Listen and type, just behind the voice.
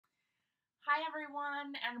Hi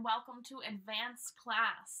everyone, and welcome to advanced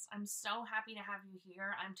class. I'm so happy to have you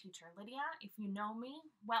here. I'm teacher Lydia. If you know me,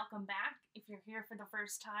 welcome back. If you're here for the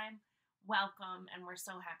first time, welcome, and we're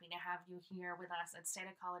so happy to have you here with us at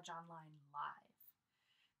SEDA College Online Live.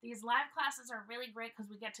 These live classes are really great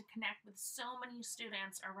because we get to connect with so many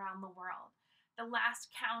students around the world. The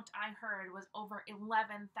last count I heard was over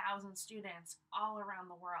 11,000 students all around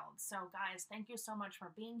the world. So guys, thank you so much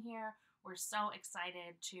for being here. We're so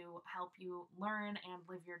excited to help you learn and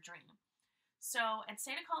live your dream. So at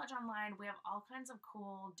SEDA College Online, we have all kinds of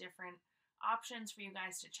cool different options for you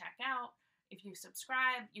guys to check out. If you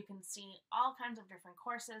subscribe, you can see all kinds of different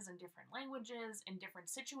courses in different languages, in different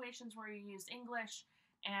situations where you use English,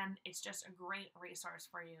 and it's just a great resource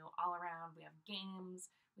for you all around. We have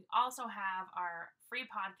games. We also have our free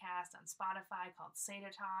podcast on Spotify called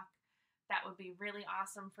SEDA Talk. That would be really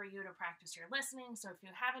awesome for you to practice your listening. So if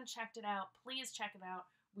you haven't checked it out, please check it out.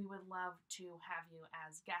 We would love to have you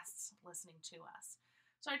as guests listening to us.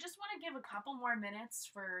 So I just want to give a couple more minutes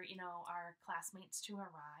for, our classmates to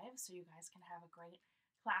arrive so you guys can have a great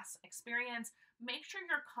class experience. Make sure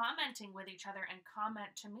you're commenting with each other and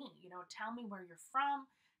comment to me. Tell me where you're from.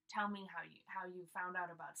 Tell me how you found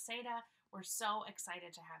out about SEDA. We're so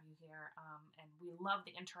excited to have you here, and we love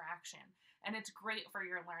the interaction. And it's great for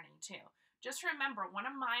your learning too. Just remember, one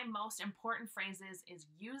of my most important phrases is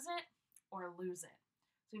use it or lose it.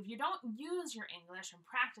 So if you don't use your English and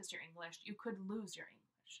practice your English, you could lose your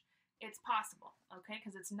English. It's possible, okay?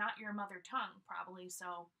 Because it's not your mother tongue, probably,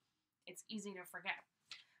 so it's easy to forget.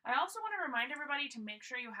 I also want to remind everybody to make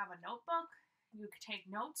sure you have a notebook. You can take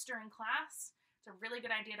notes during class. It's a really good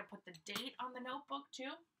idea to put the date on the notebook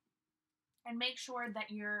too. And make sure that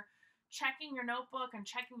you're checking your notebook and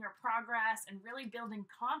checking your progress and really building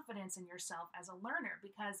confidence in yourself as a learner,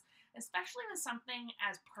 because especially with something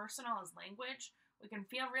as personal as language, we can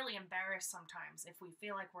feel really embarrassed sometimes if we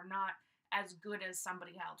feel like we're not as good as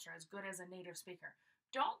somebody else or as good as a native speaker.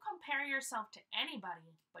 Don't compare yourself to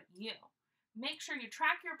anybody but you. Make sure you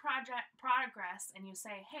track your progress and you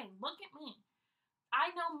say, hey, look at me.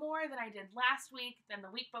 I know more than I did last week, than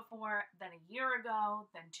the week before, than a year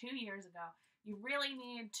ago, than 2 years ago. You really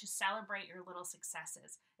need to celebrate your little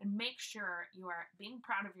successes and make sure you are being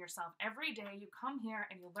proud of yourself every day you come here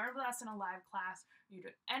and you learn with us in a live class, you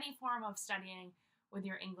do any form of studying with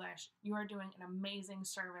your English. You are doing an amazing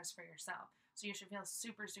service for yourself. So you should feel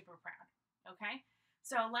super, super proud, okay?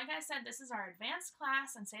 So like I said, this is our advanced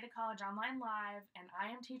class on SEDA College Online Live, and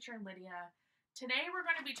I am teacher Lydia. Today we're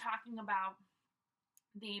going to be talking about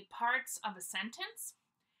the parts of a sentence,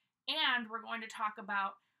 and we're going to talk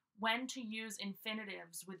about when to use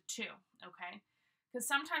infinitives with to, okay? Because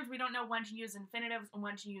sometimes we don't know when to use infinitives and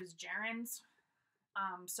when to use gerunds.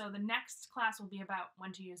 So the next class will be about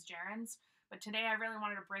when to use gerunds, but today I really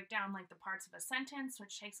wanted to break down like the parts of a sentence,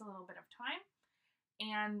 which takes a little bit of time,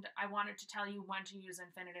 and I wanted to tell you when to use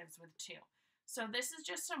infinitives with to. So this is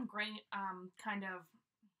just some great kind of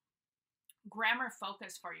grammar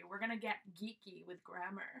focus for you. We're going to get geeky with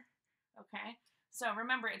grammar, okay? So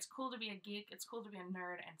remember, it's cool to be a geek, it's cool to be a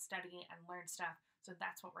nerd and study and learn stuff. So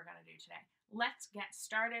that's what we're going to do today. Let's get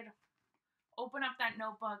started. Open up that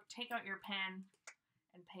notebook, take out your pen,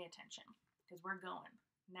 and pay attention because we're going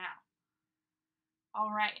now.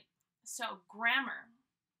 All right, so grammar.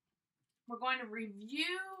 We're going to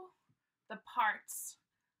review the parts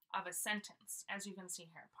of a sentence, as you can see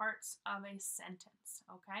here, parts of a sentence,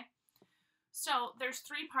 okay? So there's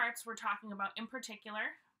 3 parts we're talking about in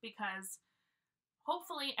particular because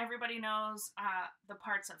hopefully everybody knows the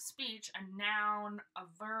parts of speech: a noun, a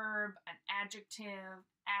verb, an adjective,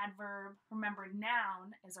 adverb. Remember,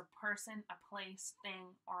 noun is a person, a place,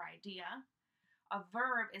 thing, or idea. A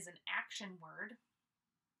verb is an action word.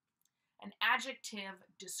 An adjective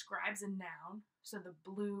describes a noun. So the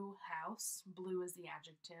blue house, blue is the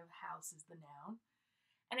adjective, house is the noun.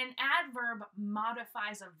 And an adverb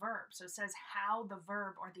modifies a verb. So it says how the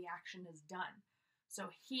verb or the action is done. So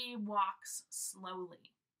he walks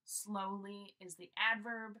slowly. Slowly is the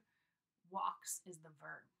adverb. Walks is the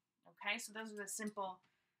verb. Okay, so those are the simple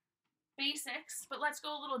basics. But let's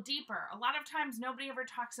go a little deeper. A lot of times nobody ever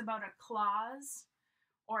talks about a clause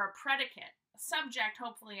or a predicate. A subject,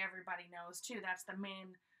 hopefully everybody knows too. That's the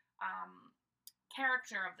main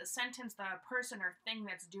character of the sentence, the person or thing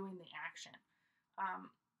that's doing the action.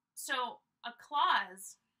 So a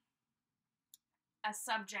clause, a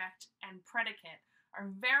subject, and predicate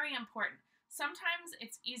are very important. Sometimes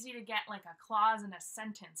it's easy to get like a clause and a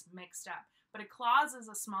sentence mixed up, but a clause is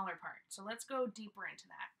a smaller part. So let's go deeper into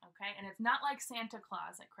that, okay? And it's not like Santa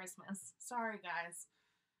Claus at Christmas. Sorry, guys.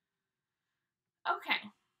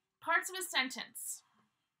 Okay, parts of a sentence.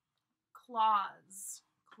 clause.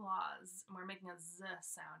 Clause. And we're making a z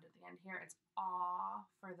sound at the end here. It's aw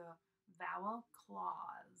for the vowel.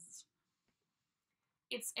 Clause.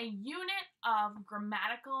 It's a unit of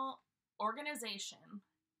grammatical organization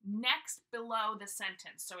next below the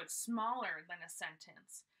sentence. So it's smaller than a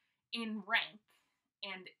sentence in rank.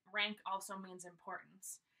 And rank also means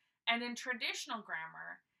importance. And in traditional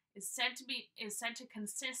grammar is said to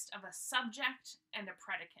consist of a subject and a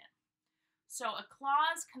predicate. So a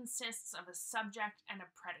clause consists of a subject and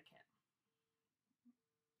a predicate.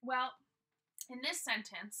 Well, in this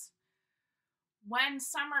sentence, when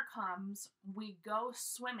summer comes, we go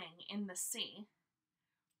swimming in the sea.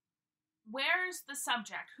 Where's the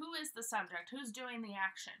subject? Who is the subject? Who's doing the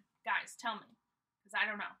action? Guys, tell me, because I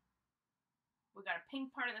don't know. We got a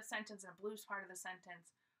pink part of the sentence and a blue part of the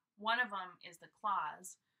sentence. One of them is the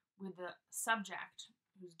clause with the subject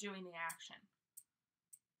who's doing the action.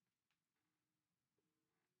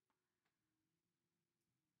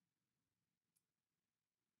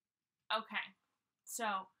 Okay,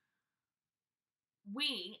 so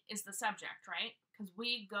we is the subject, right? Because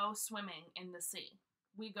we go swimming in the sea.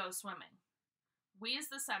 We go swimming. We is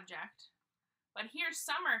the subject, but here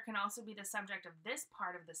summer can also be the subject of this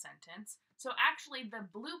part of the sentence. So actually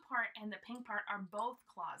the blue part and the pink part are both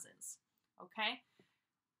clauses, okay?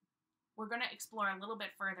 We're going to explore a little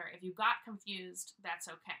bit further. If you got confused, that's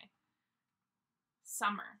okay.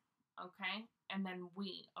 Summer, okay? And then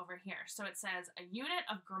we over here. So it says a unit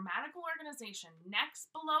of grammatical organization next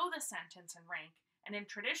below the sentence in rank, and in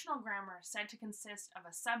traditional grammar said to consist of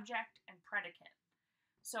a subject and predicate.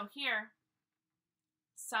 So here,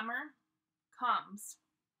 summer comes,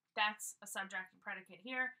 that's a subject and predicate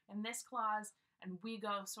here in this clause, and we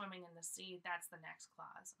go swimming in the sea, that's the next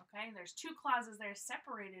clause, okay? There's two clauses there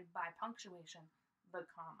separated by punctuation, the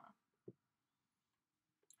comma.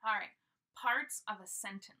 All right, parts of a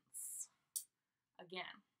sentence.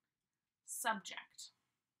 Again, subject.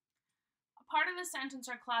 A part of the sentence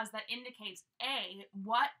or clause that indicates A,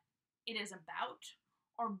 what it is about,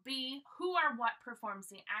 or B, who or what performs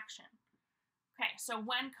the action. Okay, so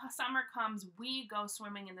when summer comes, we go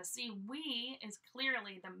swimming in the sea. We is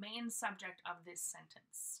clearly the main subject of this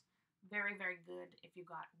sentence. Very, very good if you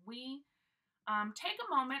got we. Take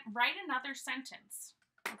a moment, write another sentence.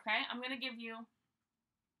 Okay, I'm going to give you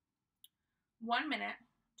 1 minute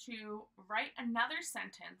to write another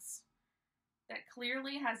sentence that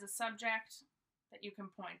clearly has a subject that you can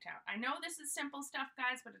point out. I know this is simple stuff,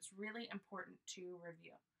 guys, but it's really important to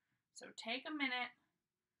review. So take a minute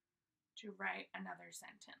to write another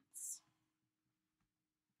sentence.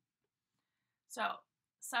 So,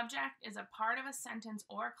 subject is a part of a sentence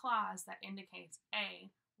or clause that indicates A,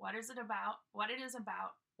 what it is about,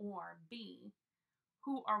 or B,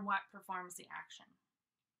 who or what performs the action.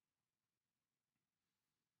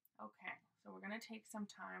 Okay, so we're going to take some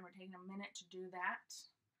time. We're taking a minute to do that.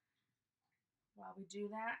 While we do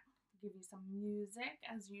that, I'll give you some music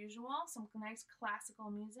as usual, some nice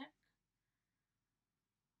classical music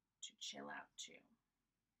to chill out to.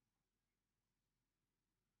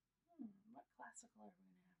 What classical are we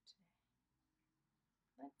going to have today?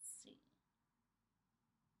 Let's see.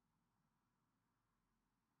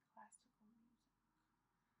 Classical music.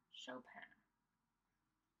 Chopin.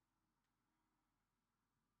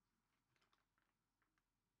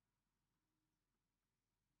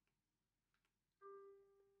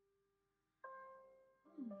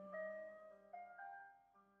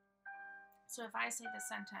 So if I say the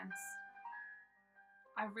sentence,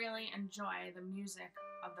 I really enjoy the music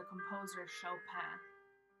of the composer Chopin.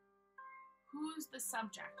 Who's the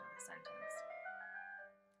subject of the sentence?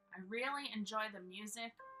 I really enjoy the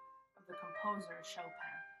music of the composer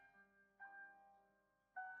Chopin.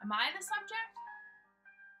 Am I the subject?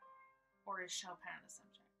 Or is Chopin the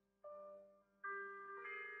subject?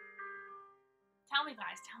 Tell me,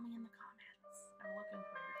 guys. Tell me in the comments. I'm looking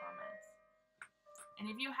for your comments. And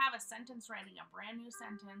if you have a sentence writing, a brand new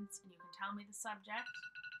sentence, and you can tell me the subject,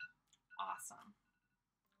 awesome.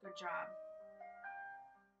 Good job.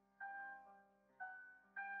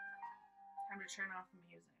 Time to turn off the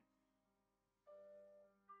music.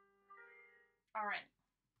 All right.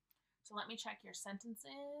 So let me check your sentences.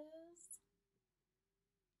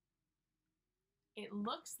 It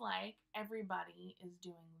looks like everybody is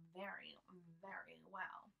doing very, very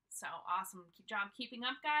well. So awesome job keeping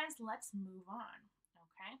up, guys. Let's move on.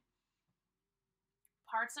 Okay.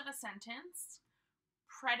 Parts of a sentence,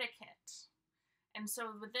 predicate. And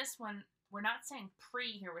so with this one, we're not saying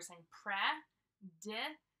pre here, we're saying pre, di,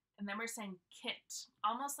 and then we're saying kit.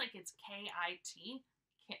 Almost like it's K-I-T,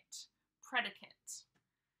 kit, predicate.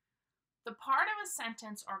 The part of a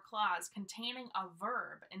sentence or clause containing a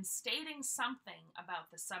verb and stating something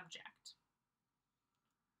about the subject.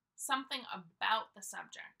 Something about the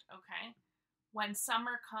subject, okay? When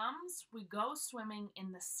summer comes, we go swimming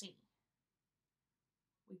in the sea.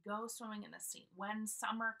 We go swimming in the sea. When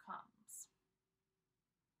summer comes.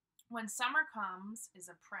 When summer comes is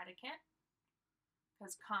a predicate,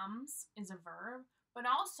 because comes is a verb, but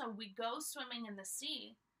also we go swimming in the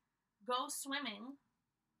sea. Go swimming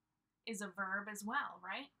is a verb as well,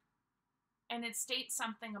 right? And it states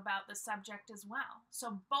something about the subject as well.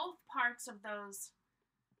 So both parts of those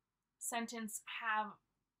sentences have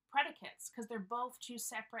predicates because they're both two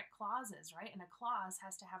separate clauses, right? And a clause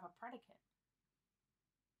has to have a predicate.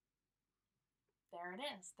 There it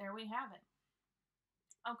is. There we have it.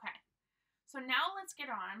 Okay. So now let's get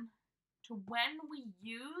on to when we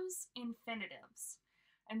use infinitives.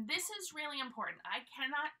 And this is really important. I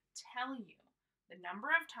cannot tell you the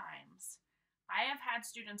number of times I have had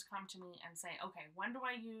students come to me and say, okay, when do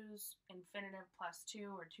I use infinitive plus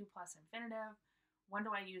to or to plus infinitive? When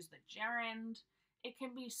do I use the gerund? It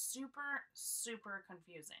can be super, super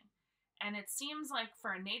confusing. And it seems like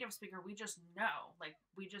for a native speaker, we just know. Like,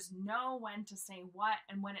 we just know when to say what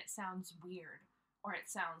and when it sounds weird or it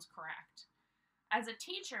sounds correct. As a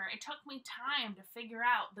teacher, it took me time to figure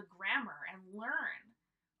out the grammar and learn,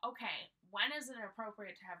 okay, when is it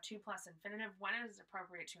appropriate to have to plus infinitive? When is it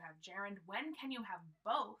appropriate to have gerund? When can you have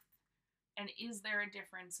both? And is there a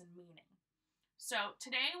difference in meaning? So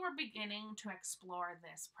today we're beginning to explore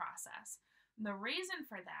this process. And the reason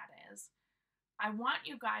for that is I want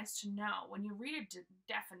you guys to know when you read a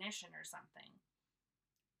definition or something,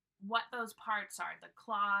 what those parts are, the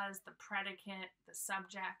clause, the predicate, the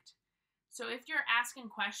subject. So if you're asking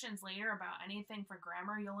questions later about anything for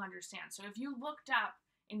grammar, you'll understand. So if you looked up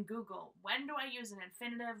in Google, when do I use an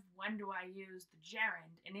infinitive? When do I use the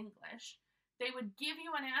gerund in English? They would give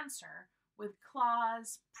you an answer with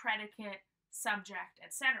clause, predicate, subject,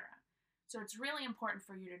 etc. So it's really important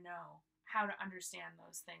for you to know how to understand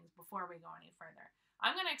those things before we go any further.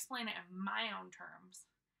 I'm going to explain it in my own terms,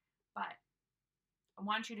 but I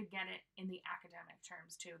want you to get it in the academic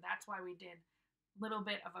terms too. That's why we did a little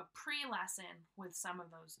bit of a pre-lesson with some of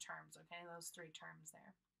those terms, okay? Those three terms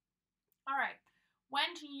there. All right,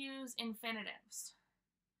 when to use infinitives.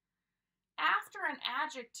 After an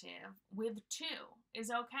adjective with to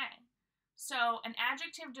is okay. So an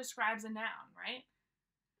adjective describes a noun, right?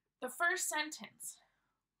 The first sentence,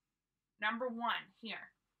 number one here.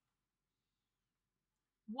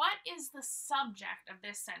 What is the subject of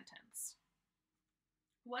this sentence?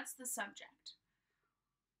 What's the subject?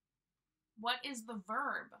 What is the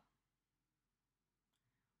verb?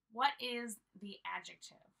 What is the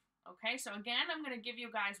adjective? Okay, so again, I'm going to give you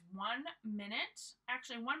guys 1 minute,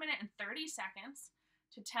 actually 1 minute and 30 seconds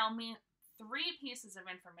to tell me 3 pieces of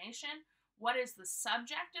information. What is the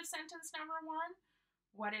subject of sentence number 1?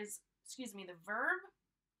 What is, the verb?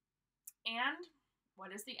 And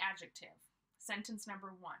what is the adjective? Sentence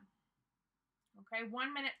number 1. Okay,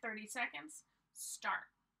 1 minute, 30 seconds, start.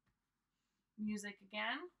 Music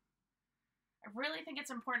again. I really think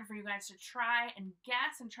it's important for you guys to try and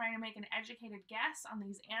guess and try to make an educated guess on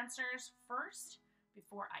these answers first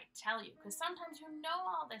before I tell you. Because sometimes you know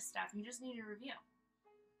all this stuff, you just need to review.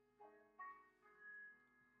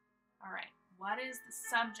 All right, what is the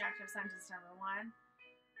subject of sentence number 1?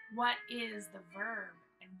 What is the verb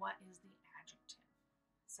and what is the adjective?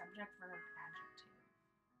 Subject, verb, adjective.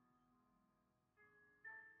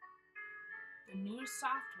 The new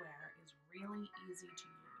software is really easy to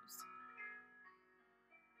use.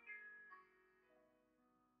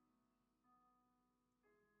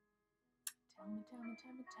 Tell me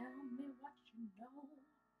what you know.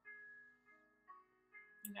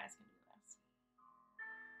 You guys can do this.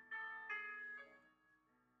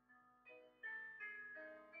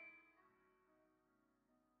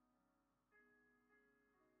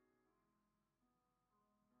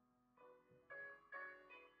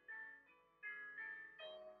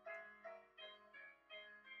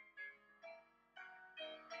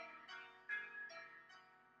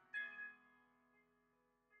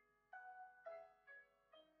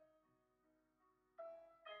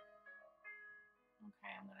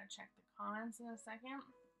 Okay, I'm going to check the comments in a second.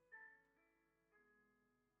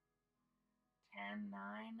 10,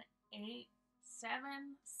 9, 8, 7,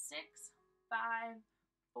 6, 5,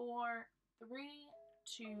 4, 3,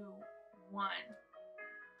 2, 1.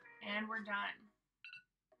 And we're done.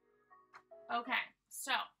 Okay,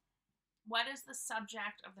 so what is the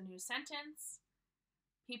subject of the new sentence?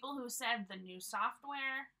 People who said the new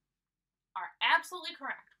software are absolutely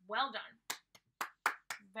correct. Well done.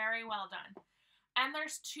 Very well done. And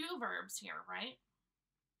there's two verbs here, right?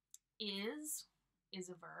 Is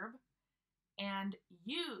a verb, and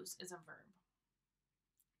use is a verb.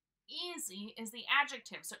 Easy is the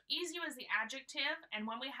adjective. So easy was the adjective, and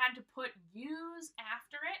when we had to put use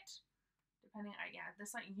after it,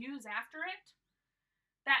 use after it,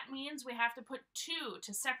 that means we have to put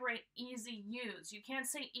to separate easy use. You can't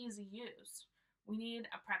say easy use. We need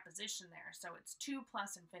a preposition there, so it's to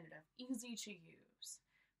plus infinitive, easy to use.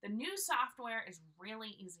 The new software is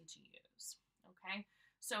really easy to use, okay?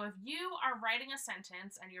 So if you are writing a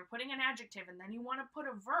sentence and you're putting an adjective and then you want to put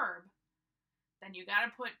a verb, then you got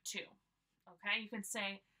to put to, okay? You could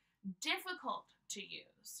say difficult to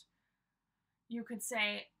use. You could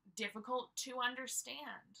say difficult to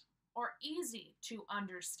understand or easy to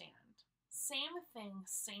understand. Same thing,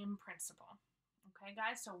 same principle. Okay,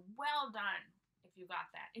 guys? So well done if you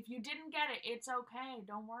got that. If you didn't get it, it's okay.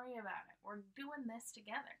 Don't worry about it. We're doing this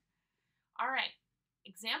together. All right,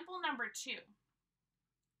 example number 2.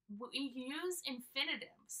 We use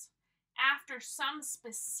infinitives after some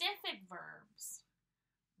specific verbs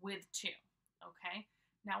with to, okay?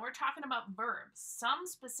 Now we're talking about verbs, some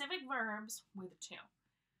specific verbs with to.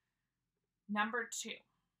 Number 2,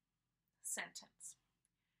 sentence.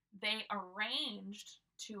 They arranged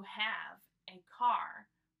to have a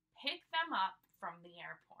car pick them up from the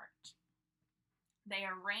airport. They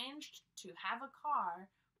arranged to have a car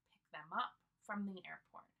pick them up from the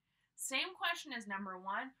airport. Same question as number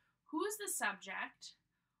 1. Who's the subject?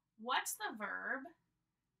 What's the verb?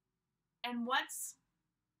 And what's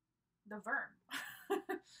the verb?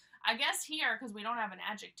 I guess here, because we don't have an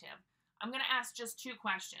adjective, I'm going to ask just 2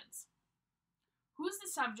 questions. Who's the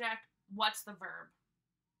subject? What's the verb?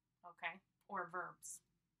 Okay, or verbs.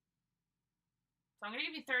 So I'm going to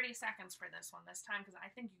give you 30 seconds for this one this time because I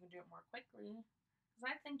think you can do it more quickly. Because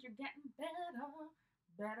I think you're getting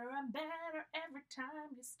better and better every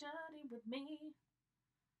time you study with me.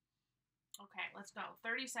 Okay, let's go.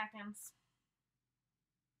 30 seconds.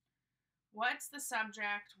 What's the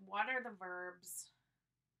subject? What are the verbs?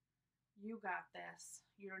 You got this.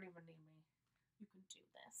 You don't even need me. You can do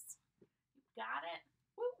this. You got it.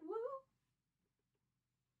 Woo woo.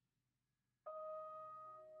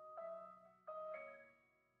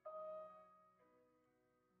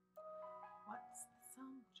 What's the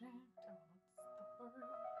subject and what's the verb?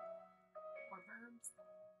 Or verbs?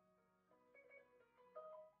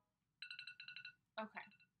 Okay.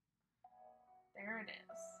 There it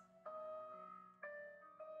is.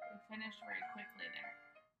 We finished very quickly there.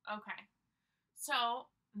 Okay. So,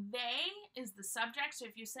 they is the subject. So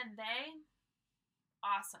if you said they,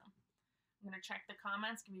 awesome. I'm going to check the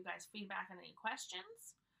comments, give you guys feedback on any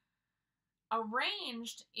questions.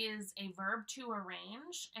 Arranged is a verb to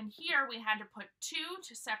arrange. And here we had to put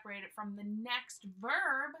to separate it from the next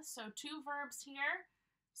verb. So 2 verbs here.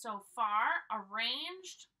 So far,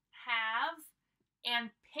 arranged, have,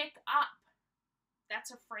 and pick up.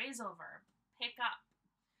 That's a phrasal verb. Pick up.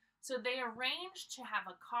 So they arranged to have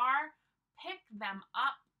a car pick them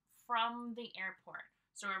up from the airport.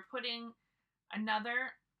 So we're putting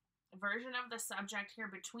another version of the subject here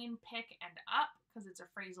between pick and up because it's a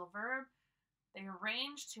phrasal verb. They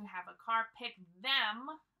arranged to have a car pick them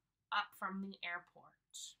up from the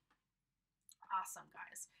airport. Awesome,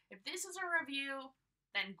 guys. If this is a review,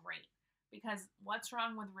 then great. Because what's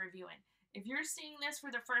wrong with reviewing? If you're seeing this for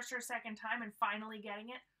the first or second time and finally getting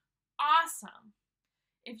it, awesome.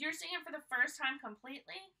 If you're seeing it for the first time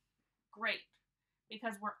completely, great.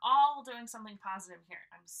 Because we're all doing something positive here.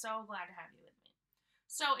 I'm so glad to have you with me.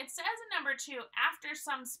 So it says in number 2, after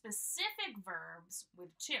some specific verbs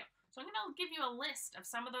with to. So I'm going to give you a list of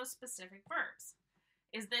some of those specific verbs.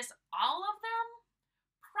 Is this all of them?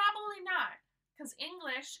 Probably not. Because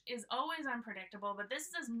English is always unpredictable, but this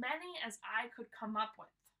is as many as I could come up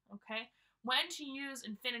with. Okay? When to use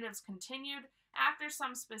infinitives continued after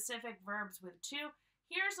some specific verbs with to.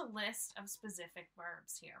 Here's a list of specific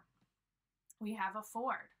verbs here. We have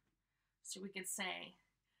afford. So we could say,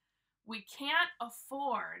 we can't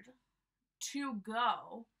afford to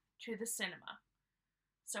go to the cinema.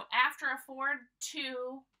 So after afford,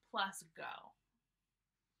 to plus go.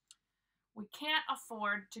 We can't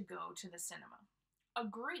afford to go to the cinema.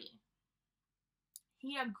 Agree.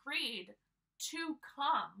 He agreed to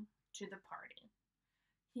come to the party.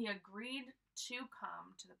 He agreed to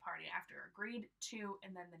come to the party after agreed to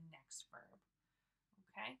and then the next verb.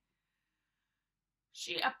 Okay?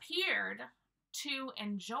 She appeared to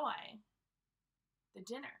enjoy the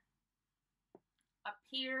dinner.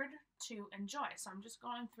 Appeared to enjoy. So I'm just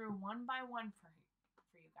going through one by one for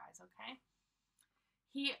you guys, okay?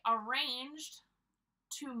 He arranged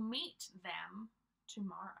to meet them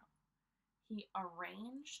tomorrow. He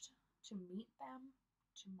arranged to meet them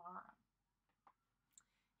tomorrow.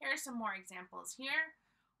 Here are some more examples. Here,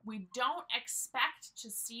 we don't expect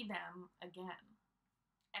to see them again.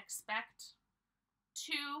 Expect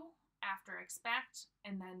to after expect,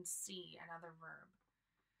 and then see, another verb.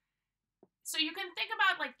 So you can think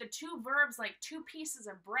about like the two verbs like two pieces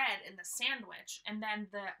of bread in the sandwich, and then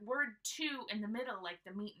the word to in the middle like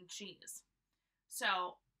the meat and cheese.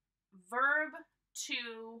 So verb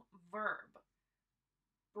to verb.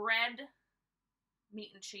 Bread,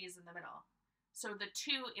 meat and cheese in the middle. So the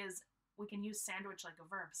to is, we can use sandwich like a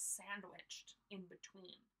verb, sandwiched in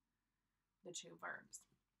between the two verbs.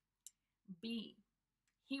 B,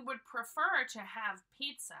 he would prefer to have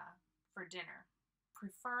pizza for dinner.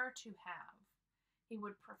 Prefer to have. He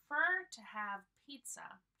would prefer to have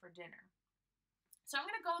pizza for dinner. So I'm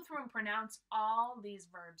going to go through and pronounce all these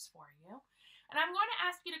verbs for you. And I'm going to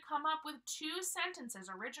ask you to come up with 2 sentences,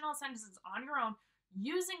 original sentences on your own,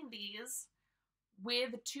 using these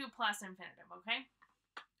with to plus infinitive, okay?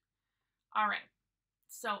 All right.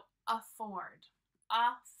 So afford.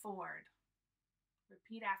 Afford.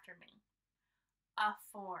 Repeat after me.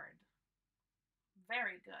 Afford.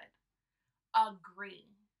 Very good. Agree.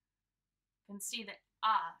 You can see that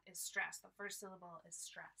is stressed. The first syllable is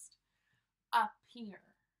stressed. Appear.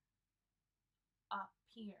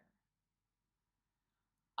 Appear.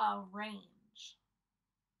 Arrange.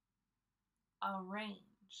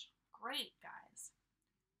 Arrange. Great, guys.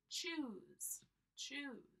 Choose.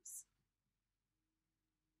 Choose.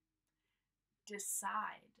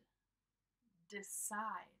 Decide. Decide.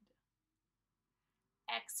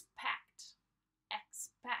 Expect.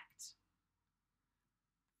 Expect.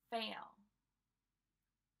 Fail.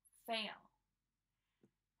 Fail.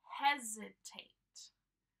 Hesitate.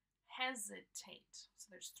 Hesitate. So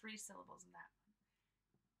there's 3 syllables in that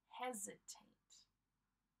one. Hesitate.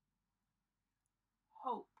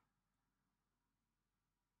 Hope.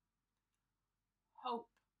 Hope.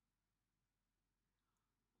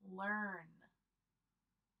 Learn.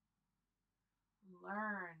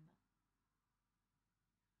 Learn.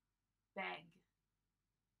 Beg.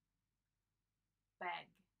 Beg.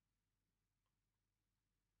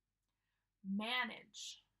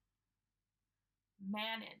 Manage.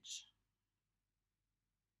 Manage.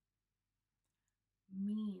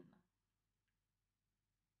 Mean.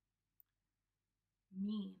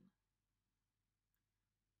 Mean.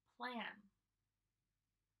 Plan.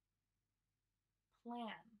 Plan.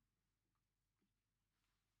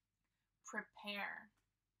 Prepare.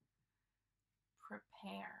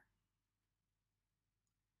 Prepare.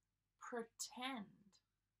 Pretend.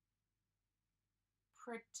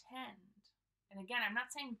 Pretend. And again, I'm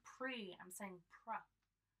not saying pre, I'm saying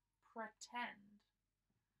pretend.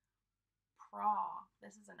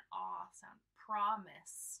 This is an aw sound.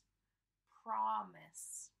 Promise.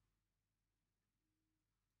 Promise.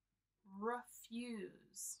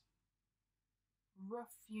 Refuse.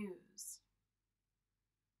 Refuse.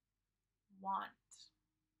 Want.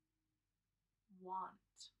 Want.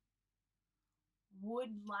 Would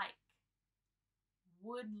like.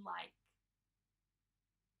 Would like.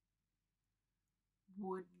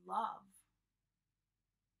 Would love.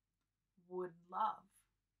 Would love.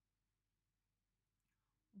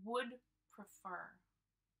 Would prefer.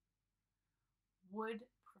 Would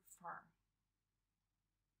prefer.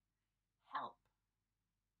 Help.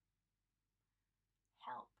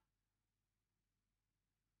 Help.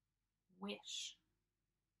 Wish.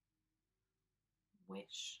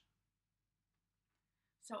 Wish.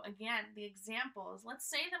 So again, the examples, let's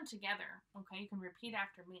say them together. Okay, you can repeat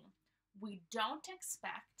after me. We don't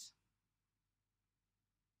expect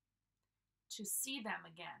to see them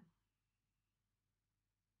again.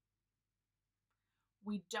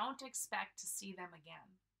 We don't expect to see them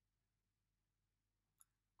again.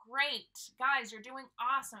 Great. Guys, you're doing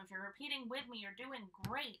awesome. If you're repeating with me, you're doing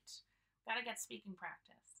great. Gotta get speaking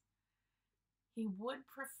practice. He would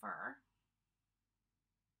prefer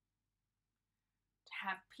to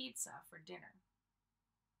have pizza for dinner.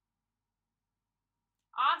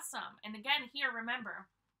 Awesome. And again, here, remember,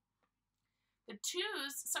 the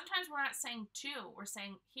to's, sometimes we're not saying to, we're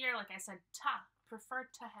saying here, like I said, ta, prefer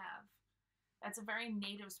to have. That's a very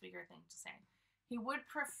native speaker thing to say. He would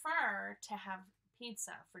prefer to have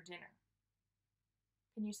pizza for dinner.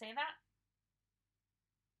 Can you say that?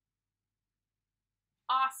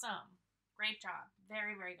 Awesome. Great job.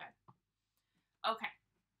 Very, very good. Okay.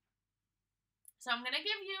 So I'm going to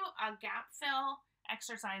give you a gap fill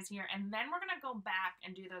exercise here, and then we're going to go back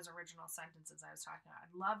and do those original sentences I was talking about.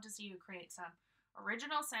 I'd love to see you create some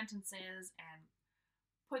original sentences and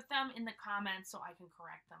put them in the comments so I can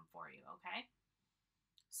correct them for you, okay?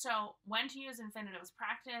 So when to use infinitives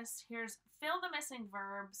practice, here's fill the missing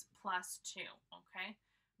verbs plus 2, okay?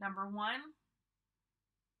 Number 1,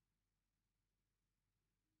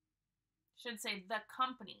 should say the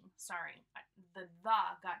company, sorry, the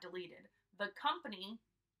got deleted. The company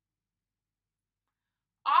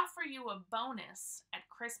offer you a bonus at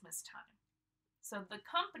Christmas time. So the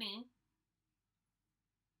company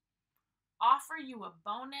offer you a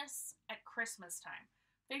bonus at Christmas time.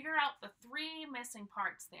 Figure out the 3 missing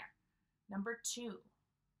parts there. Number 2,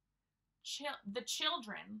 the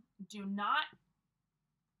children do not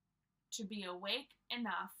to be awake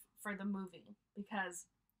enough for the movie because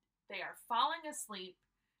they are falling asleep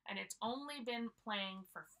and it's only been playing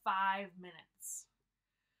for 5 minutes.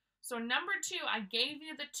 So number 2, I gave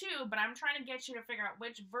you the 2, but I'm trying to get you to figure out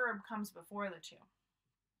which verb comes before the 2.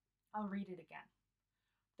 I'll read it again.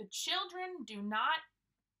 The children do not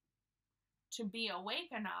to be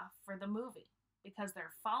awake enough for the movie because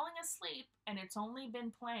they're falling asleep and it's only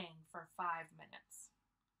been playing for 5 minutes.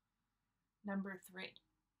 Number 3,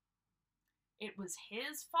 it was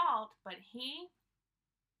his fault, but he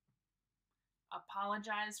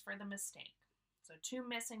apologized for the mistake. So 2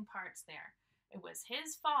 missing parts there. It was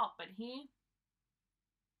his fault, but he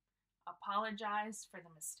apologized for the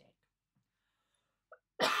mistake.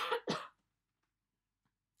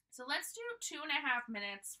 So let's do 2.5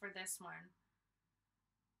 minutes for this one.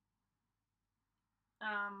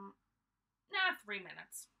 3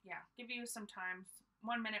 minutes. Yeah, give you some time.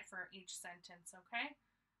 1 minute for each sentence, okay?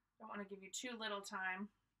 Don't want to give you too little time.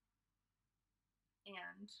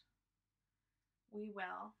 And we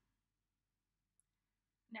will.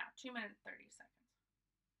 Now, 2 minutes, 30 seconds.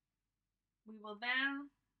 We will then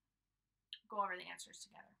go over the answers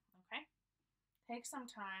together, okay? Take some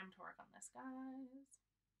time to work on this, guys.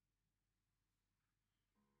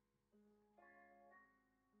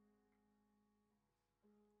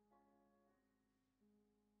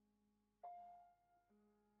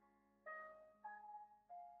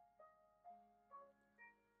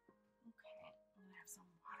 Some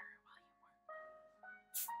water while you work.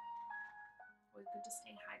 It's always good to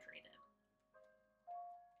stay hydrated.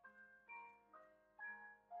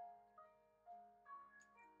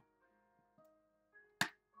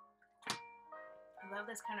 I love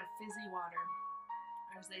this kind of fizzy water,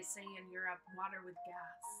 or as they say in Europe, water with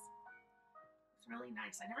gas. It's really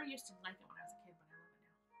nice. I never used to like it when I was a kid, but I love it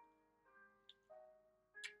now.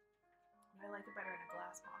 But I like it better in a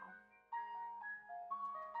glass bottle.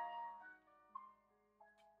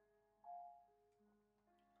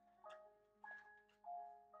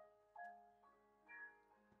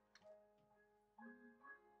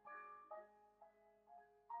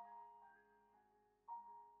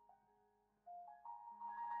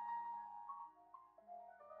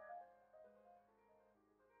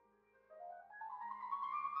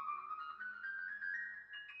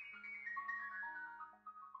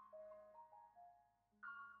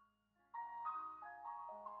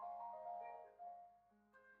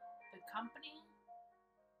 The company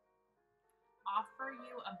offer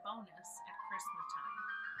you a bonus at Christmas time.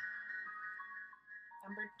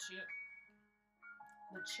 Number 2,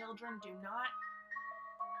 the children do not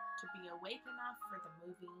to be awake enough for the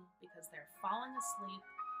movie because they're falling asleep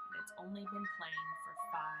and it's only been playing for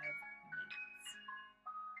 5 minutes.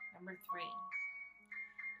 Number 3,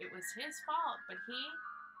 it was his fault, but he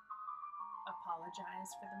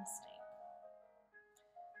apologized for the mistake.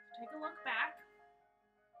 Take a look back.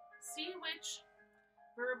 See which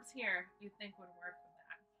verbs here you think would work with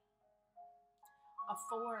that.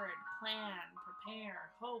 Afford, plan,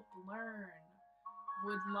 prepare, hope, learn,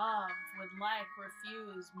 would love, would like,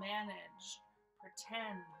 refuse, manage,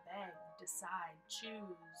 pretend, beg, decide,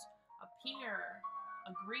 choose, appear,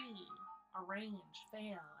 agree, arrange,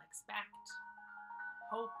 fail, expect,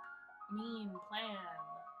 hope, mean, plan,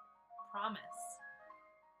 promise,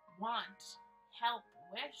 want, help,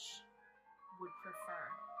 wish, would prefer.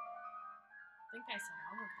 I think I said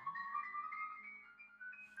all of them.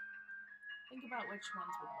 Think about which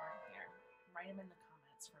ones would work here. Write them in the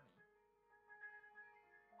comments for me.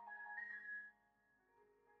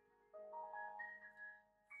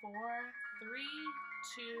 4, 3,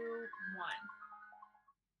 2,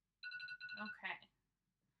 1. Okay.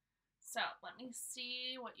 So let me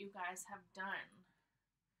see what you guys have done.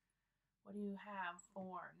 What do you have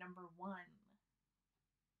for number 1?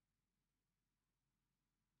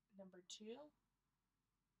 Number 2?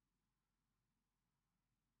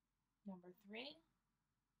 Number 3?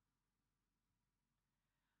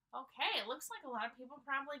 Okay, it looks like a lot of people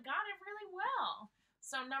probably got it really well.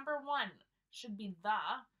 So number 1 should be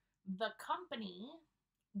the company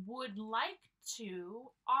would like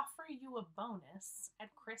to offer you a bonus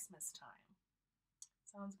at Christmas time.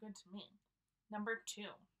 Sounds good to me. Number 2,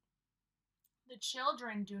 the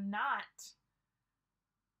children do not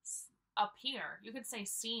appear. You could say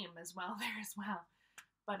seem as well there as well.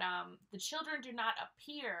 But the children do not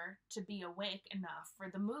appear to be awake enough for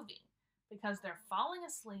the movie because they're falling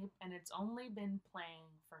asleep and it's only been playing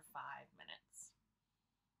for 5 minutes.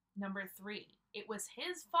 Number 3, it was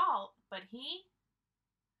his fault, but he,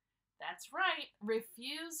 that's right,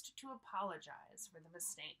 refused to apologize for the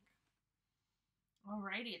mistake.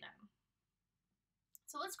 Alrighty then.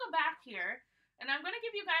 So let's go back here, and I'm going to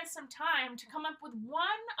give you guys some time to come up with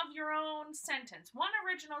one of your own sentence, one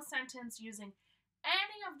original sentence using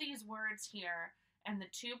any of these words here and the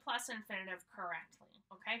to plus infinitive correctly,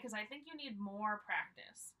 okay? Because I think you need more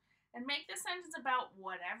practice. And make the sentence about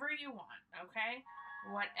whatever you want, okay?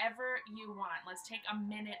 Whatever you want. Let's take a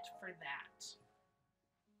minute for that.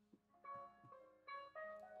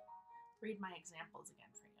 Read my examples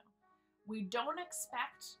again for you. We don't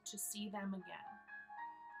expect to see them again.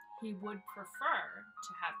 He would prefer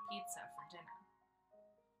to have pizza for dinner.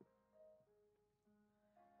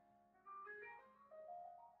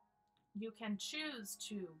 You can choose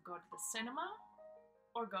to go to the cinema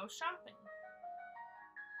or go shopping.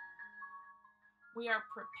 We are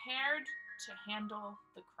prepared to handle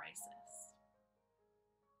the crisis.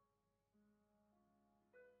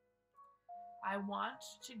 I want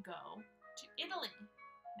to go to Italy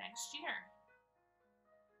next year.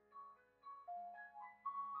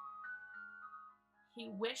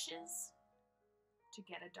 He wishes to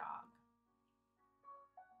get a dog.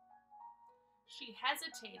 She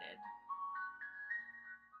hesitated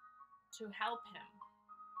to help him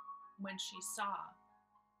when she saw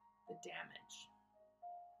the damage.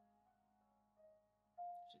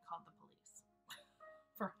 She called the police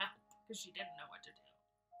for help because she didn't know what to do.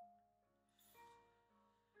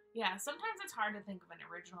 Yeah, sometimes it's hard to think of an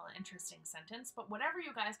original, interesting sentence, but whatever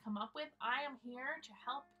you guys come up with, I am here to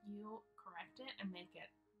help you correct it and make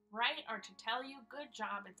it right, or to tell you, good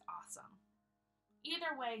job, it's awesome.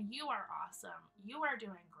 Either way, you are awesome, you are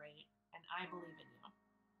doing great, and I believe in you.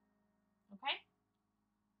 Okay?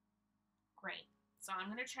 Great. So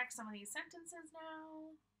I'm going to check some of these sentences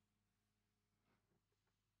now.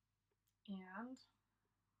 And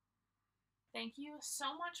thank you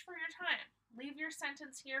so much for your time. Leave your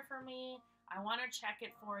sentence here for me. I want to check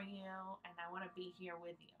it for you, and I want to be here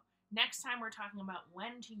with you. Next time we're talking about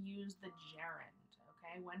when to use the gerund,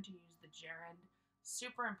 okay? When to use the gerund.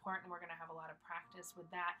 Super important. We're going to have a lot of practice with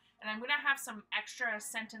that. And I'm going to have some extra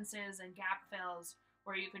sentences and gap fills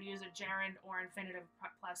where you could use a gerund or infinitive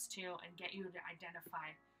plus 2 and get you to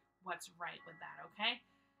identify what's right with that, okay?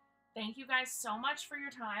 Thank you guys so much for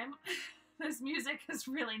your time. This music is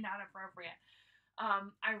really not appropriate.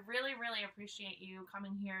 I really, really appreciate you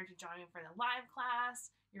coming here to join me for the live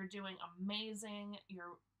class. You're doing amazing.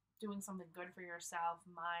 You're doing something good for yourself,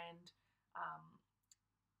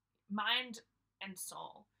 mind and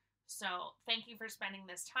soul. So thank you for spending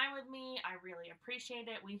this time with me. I really appreciate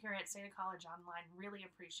it. We here at SEDA College Online really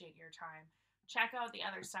appreciate your time. Check out the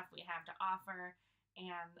other stuff we have to offer,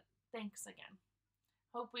 and thanks again.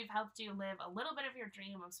 Hope we've helped you live a little bit of your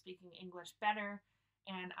dream of speaking English better,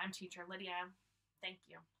 and I'm Teacher Lydia. Thank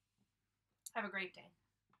you. Have a great day.